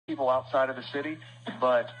people outside of the city,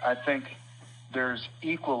 but I think there's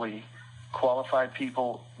equally qualified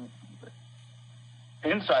people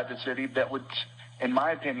inside the city that would, in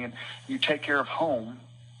my opinion, you take care of home.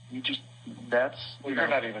 You're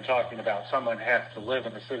not even talking about someone has to live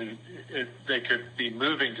in the city. They could be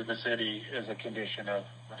moving to the city as a condition of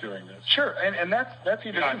doing this. Sure, and that's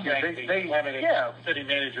even easier. They limited city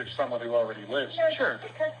manager to someone who already lives. Sure.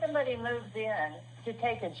 Because somebody moves in to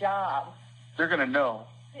take a job, they're going to know.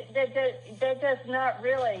 That does not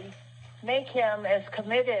really make him as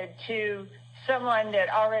committed to someone that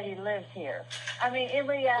already lives here. I mean, in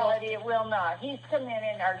reality, it will not. He's come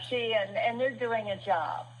in, or she, and they're doing a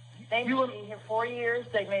job. They may be here 4 years.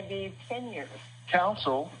 They may be 10 years.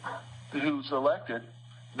 Council, who's elected,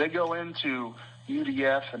 they go into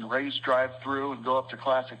UDF and Ray's drive-through and go up to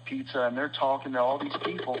Classic Pizza, and they're talking to all these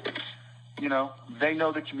people. You know, they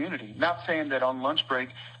know the community. Not saying that on lunch break,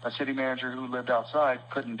 a city manager who lived outside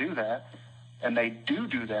couldn't do that, and they do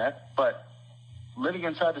that, but living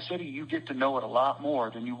inside the city, you get to know it a lot more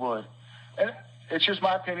than you would. And it's just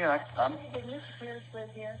my opinion. Did Mr. Pierce live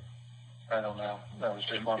here? I don't know. That was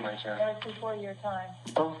just one myself. That was before your time.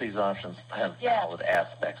 Both these options have valid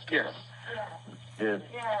aspects to them.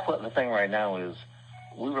 The thing right now is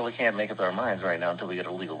we really can't make up our minds right now until we get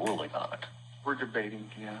a legal ruling on it. We're debating,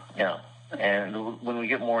 Yeah. And when we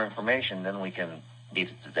get more information, then we can beat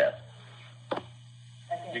it to death.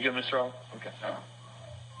 You good, Mr. Roll? Okay.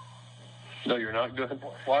 No, you're not good.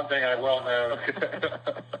 One thing I will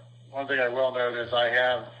note is I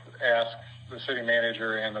have asked the city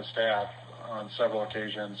manager and the staff on several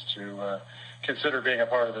occasions to consider being a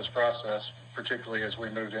part of this process, particularly as we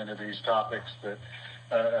move into these topics that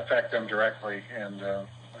affect them directly. And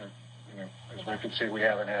as we can see, we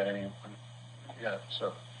haven't had any yet.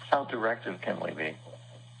 So, how directive can we be?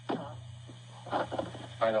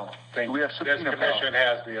 I don't think this commission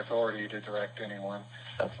has the authority to direct anyone.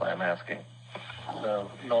 That's why I'm asking.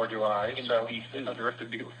 So, nor do I. So,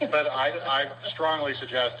 but I strongly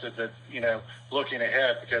suggested that, looking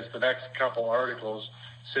ahead, because the next couple articles,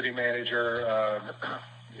 city manager,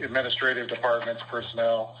 administrative departments,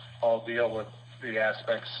 personnel, all deal with the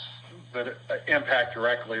aspects that impact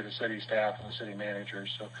directly the city staff and the city managers.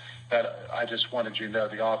 So that I just wanted you to know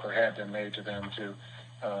the offer had been made to them to,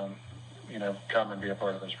 come and be a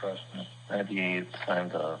part of this process. Maybe it's time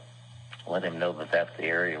to let him know that that's the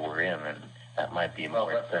area we're in, and that might be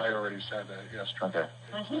more. I already said that, yes. Okay.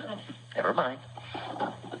 Never mind.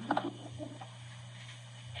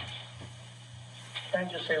 Can I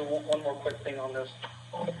just say one more quick thing on this?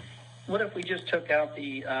 What if we just took out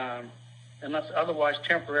the, unless otherwise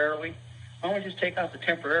temporarily, why don't we just take out the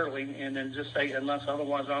temporarily and then just say unless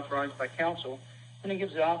otherwise authorized by council, and it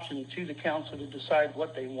gives the option to the council to decide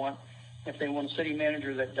what they want. If they want a city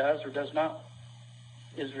manager that does or does not,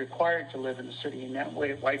 is required to live in the city, and that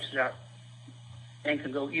way it wipes it out and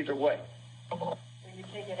can go either way. When you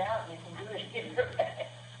take it out, you can do it either way.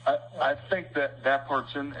 I think that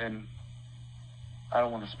part's in, and I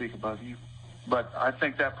don't want to speak above you, but I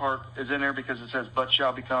think that part is in there because it says, but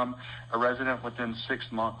shall become a resident within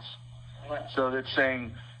 6 months. Right. So it's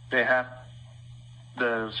saying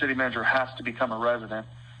the city manager has to become a resident,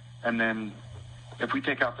 and then if we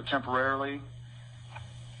take out the temporarily.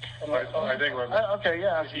 I think what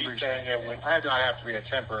he's saying I have to be a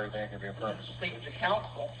temporary thing to be a permanent. Speak to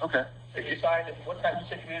council. Okay. To decide what type of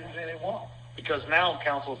city manager they want. Because now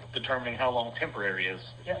council's determining how long temporary is.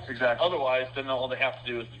 Yes. Exactly. Otherwise, then all they have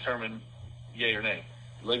to do is determine yay or nay.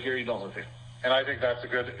 You live here, you don't live here. And I think that's a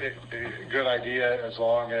good idea as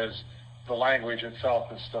long as the language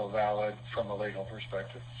itself is still valid from a legal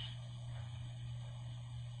perspective.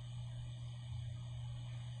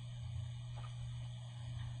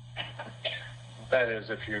 That is,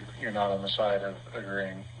 if you're not on the side of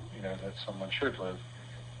agreeing, that someone should live,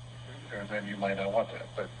 then you might not want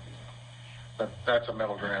that. But that's a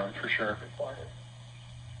middle ground for sure.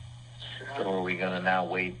 So are we going to now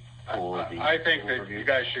wait for the... I think that you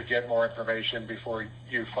guys should get more information before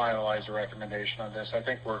you finalize a recommendation on this. I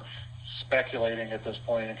think we're speculating at this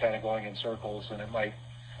point and kind of going in circles, and it might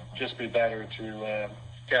just be better to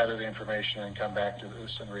gather the information and come back to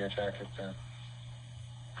this and reattack it then.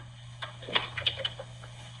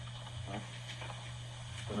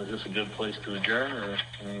 Is this a good place to adjourn, or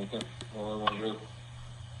I want to go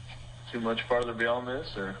too much farther beyond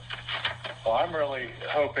this, or? Well, I'm really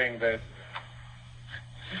hoping that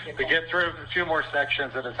we get through a few more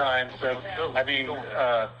sections at a time. So, I mean,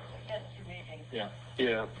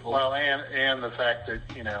 yeah. Well, and the fact that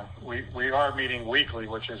we are meeting weekly,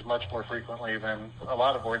 which is much more frequently than a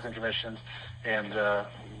lot of boards and commissions, and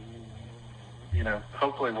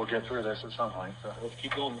hopefully we'll get through this at some point. So. Let's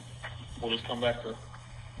keep going. We'll just come back to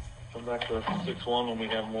 6-1 when we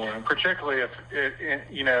have more. And particularly if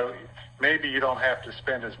maybe you don't have to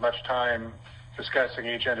spend as much time discussing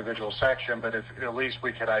each individual section, but if at least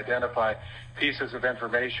we could identify pieces of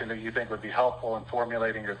information that you think would be helpful in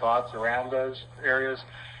formulating your thoughts around those areas,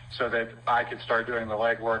 so that I could start doing the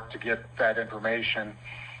legwork to get that information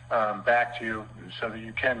back to you so that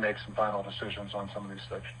you can make some final decisions on some of these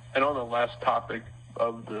sections. And on the last topic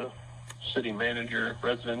of the city manager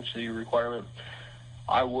residency requirement,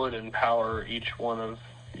 I would empower each one of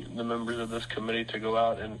the members of this committee to go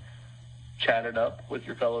out and chat it up with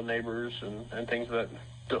your fellow neighbors and things that,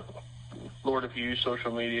 Lord, if you use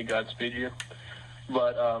social media, Godspeed you.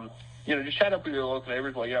 But, just chat up with your local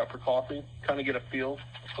neighbors while you're out for coffee, kind of get a feel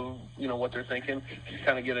of, what they're thinking,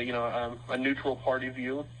 kind of get a neutral party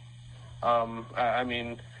view.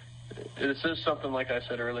 This is something, like I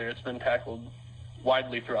said earlier, it's been tackled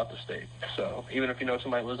widely throughout the state. So even if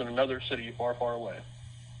somebody lives in another city far, far away.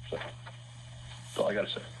 So that's all I got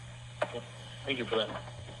to say. Thank you for that.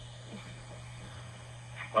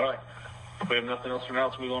 All right. If we have nothing else for now,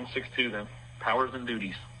 let's move on to 6-2 then. Powers and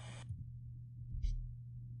duties.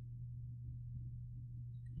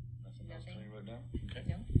 Nothing. Okay.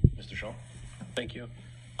 No. Mr. Shaw. Thank you.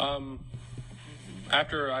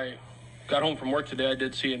 After I got home from work today, I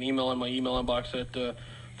did see an email in my email inbox at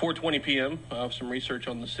 4:20 p.m. of some research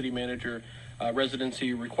on the city manager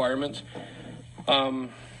residency requirements.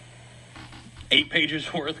 8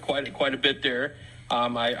 pages worth, quite a bit there.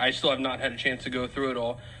 I still have not had a chance to go through it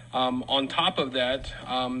all. On top of that,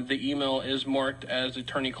 the email is marked as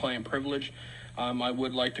attorney-client privilege. I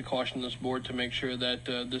would like to caution this board to make sure that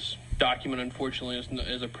this document, unfortunately,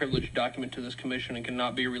 is a privileged document to this commission and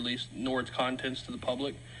cannot be released, nor its contents to the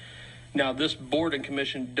public. Now, this board and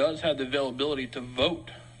commission does have the availability to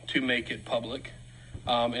vote to make it public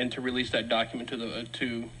and to release that document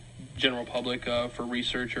to general public for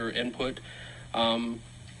research or input.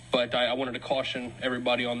 But I wanted to caution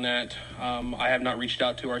everybody on that. I have not reached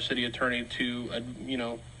out to our city attorney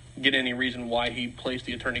to, get any reason why he placed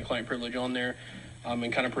the attorney-client privilege on there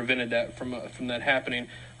and kind of prevented that from that happening.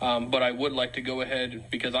 But I would like to go ahead,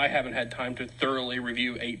 because I haven't had time to thoroughly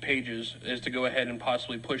review 8 pages, is to go ahead and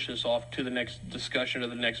possibly push this off to the next discussion or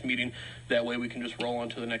the next meeting. That way we can just roll on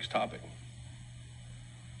to the next topic.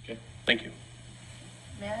 Okay. Thank you.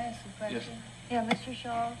 May I ask a question? Yes. Yeah, Mr.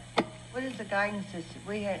 Shaw, what is the guidance that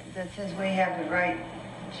says we have the right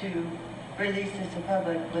to release this to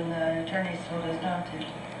public when the attorneys told us not to?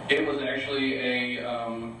 It was actually a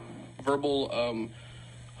verbal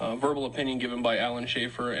opinion given by Alan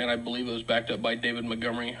Schaefer, and I believe it was backed up by David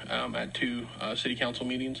Montgomery at 2 city council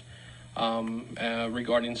meetings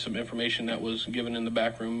regarding some information that was given in the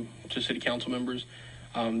back room to city council members,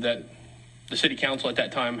 that the city council at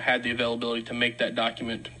that time had the availability to make that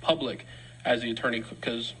document public as the attorney,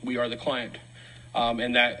 because we are the client,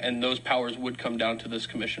 and those powers would come down to this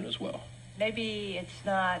commission as well. Maybe it's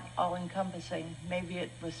not all-encompassing. Maybe it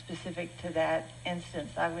was specific to that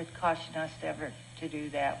instance. I would caution us never to do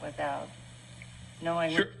that without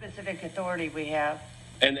knowing Sure. what specific authority we have.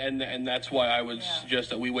 And that's why I would suggest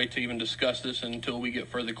that we wait to even discuss this until we get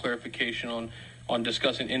further clarification on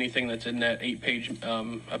discussing anything that's in that 8-page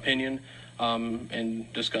opinion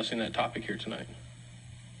and discussing that topic here tonight.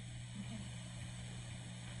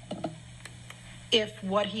 If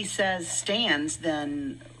what he says stands,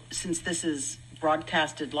 then since this is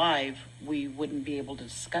broadcasted live, we wouldn't be able to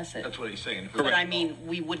discuss it. That's what he's saying. But I mean,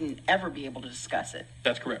 we wouldn't ever be able to discuss it.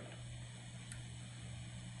 That's correct.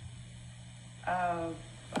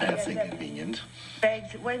 That's inconvenient.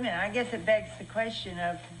 Wait a minute, I guess it begs the question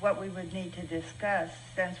of what we would need to discuss,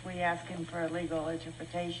 since we asked him for a legal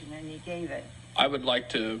interpretation and he gave it. I would like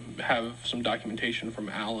to have some documentation from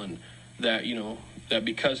Alan that, that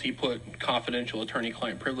because he put confidential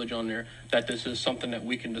attorney-client privilege on there, that this is something that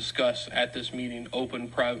we can discuss at this meeting, open,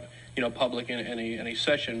 private, public in a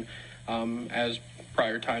session, as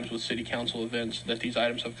prior times with city council events, that these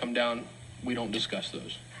items have come down, we don't discuss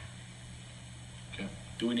those. Okay.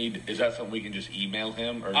 Is that something we can just email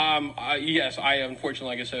him? Or? Yes, I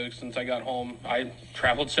unfortunately, like I said, since I got home, I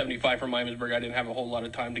traveled 75 from Miamisburg. I didn't have a whole lot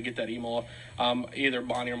of time to get that email. Either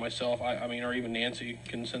Bonnie or myself, or even Nancy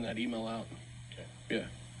can send that email out. Yeah.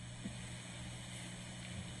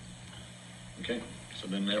 Okay. So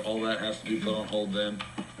then all that has to be put on hold then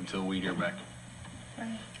until we hear back.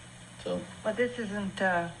 Right. So. Well, this isn't,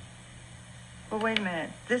 well, wait a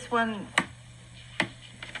minute. This one,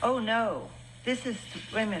 oh no, this is,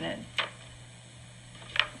 wait a minute.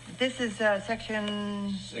 This is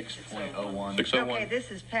section. 6.01. 601. Okay,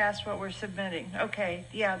 this is past what we're submitting. Okay,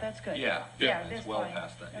 yeah, that's good. Yeah, Yeah, it's this well fine.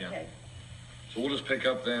 past that, yeah. Okay. So we'll just pick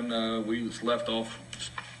up then, we just left off,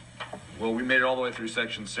 well, we made it all the way through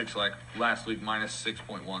section 6 like last week, minus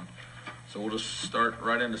 6.1. So we'll just start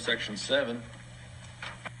right into section 7.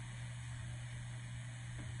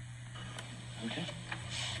 Okay.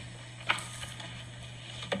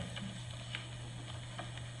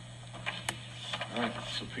 All right,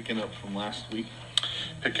 so picking up from last week.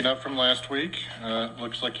 Picking up from last week,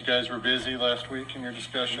 looks like you guys were busy last week in your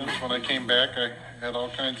discussions. When I came back, I had all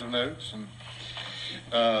kinds of notes, and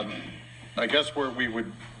I guess where we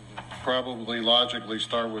would probably logically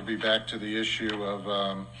start would be back to the issue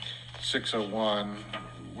of 601,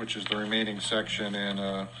 which is the remaining section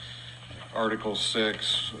in Article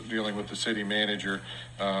 6 dealing with the city manager.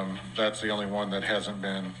 That's the only one that hasn't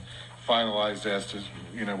been finalized as to,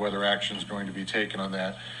 whether action is going to be taken on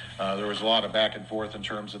that. There was a lot of back and forth in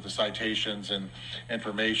terms of the citations and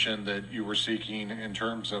information that you were seeking in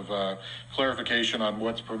terms of clarification on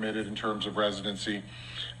what's permitted in terms of residency.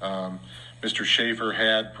 Mr. Schaefer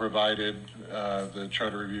had provided the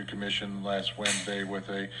Charter Review Commission last Wednesday with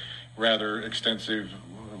a rather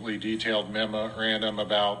extensively detailed memorandum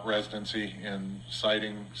about residency and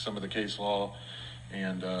citing some of the case law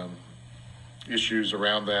and issues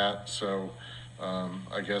around that. So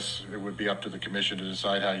I guess it would be up to the commission to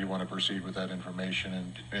decide how you want to proceed with that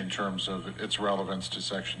information in terms of its relevance to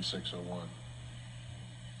Section 601.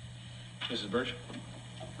 Mrs. Birch?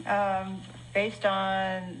 Based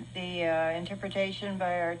on the interpretation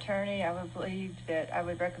by our attorney, I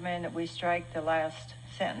would recommend that we strike the last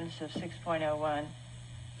sentence of 6.01.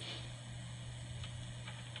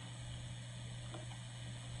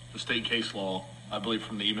 The state case law, I believe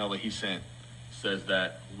from the email that he sent, says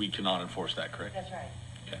that we cannot enforce that, correct? That's right.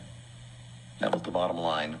 Okay. That was the bottom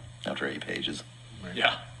line after 8 pages.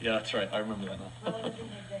 Yeah, that's right. I remember that now.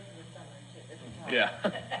 Yeah.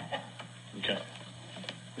 Okay.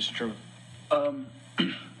 Mr. Truman?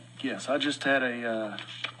 Yes, I just had a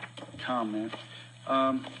comment.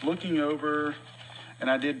 Looking over, and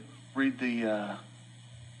I did read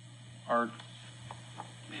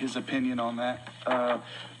his opinion on that.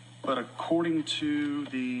 But according to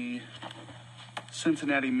the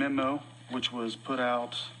Cincinnati memo, which was put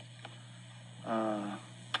out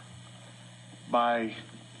by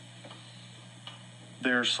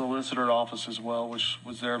their solicitor office as well, which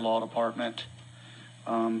was their law department,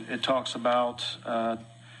 it talks about,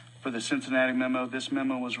 for the Cincinnati memo, this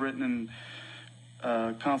memo was written in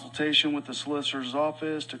consultation with the solicitor's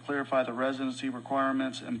office to clarify the residency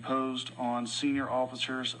requirements imposed on senior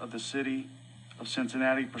officers of the city of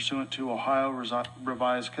Cincinnati pursuant to Ohio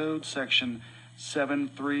Revised Code, Section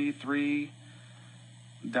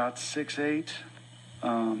 733.68.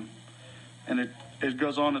 And it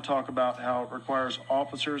goes on to talk about how it requires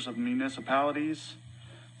officers of municipalities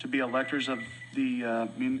to be electors of the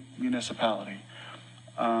municipality.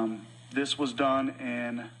 This was done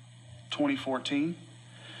in 2014.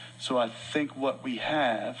 So I think what we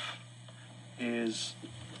have is,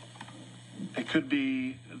 it could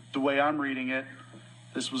be, the way I'm reading it,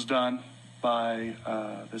 this was done by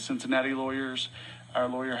the Cincinnati lawyers. Our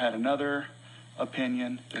lawyer had another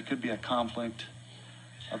opinion. There could be a conflict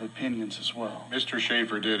of opinions as well. Mr.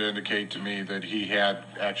 Schaefer did indicate to me that he had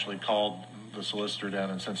actually called the solicitor down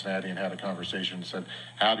in Cincinnati and had a conversation and said,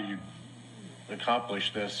 how do you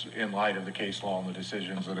accomplish this in light of the case law and the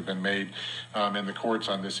decisions that have been made in the courts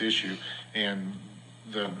on this issue? And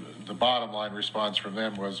the bottom line response from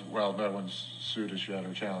them was, well, no one's sued us yet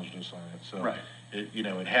or challenged us on it. So right.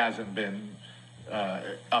 It hasn't been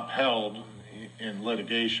upheld in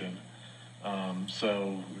litigation.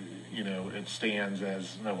 So it stands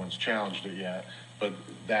as no one's challenged it yet, but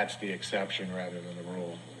that's the exception rather than the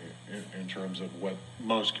rule in terms of what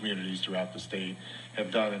most communities throughout the state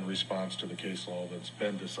have done in response to the case law that's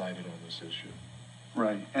been decided on this issue.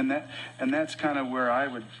 Right, and that's kind of where I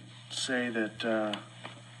would say that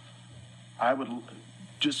I would,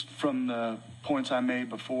 just from the points I made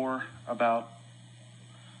before about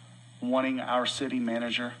wanting our city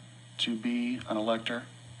manager to be an elector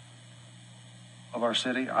of our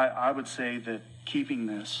city, I would say that keeping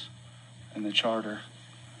this in the charter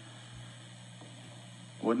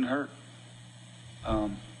wouldn't hurt. But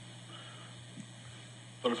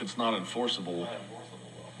if it's not enforceable.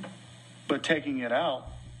 But taking it out,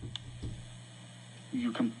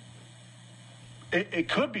 it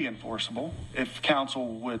could be enforceable if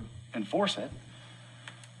council would enforce it.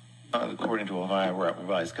 According to Ohio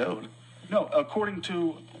Revised Code. No, according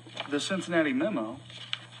to the Cincinnati memo.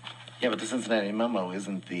 Yeah, but the Cincinnati memo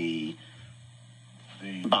isn't the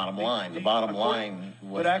the Bottom line, the bottom line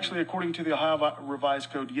was. But actually, according to the Ohio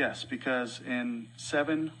Revised Code, yes, because in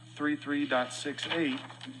 733.68,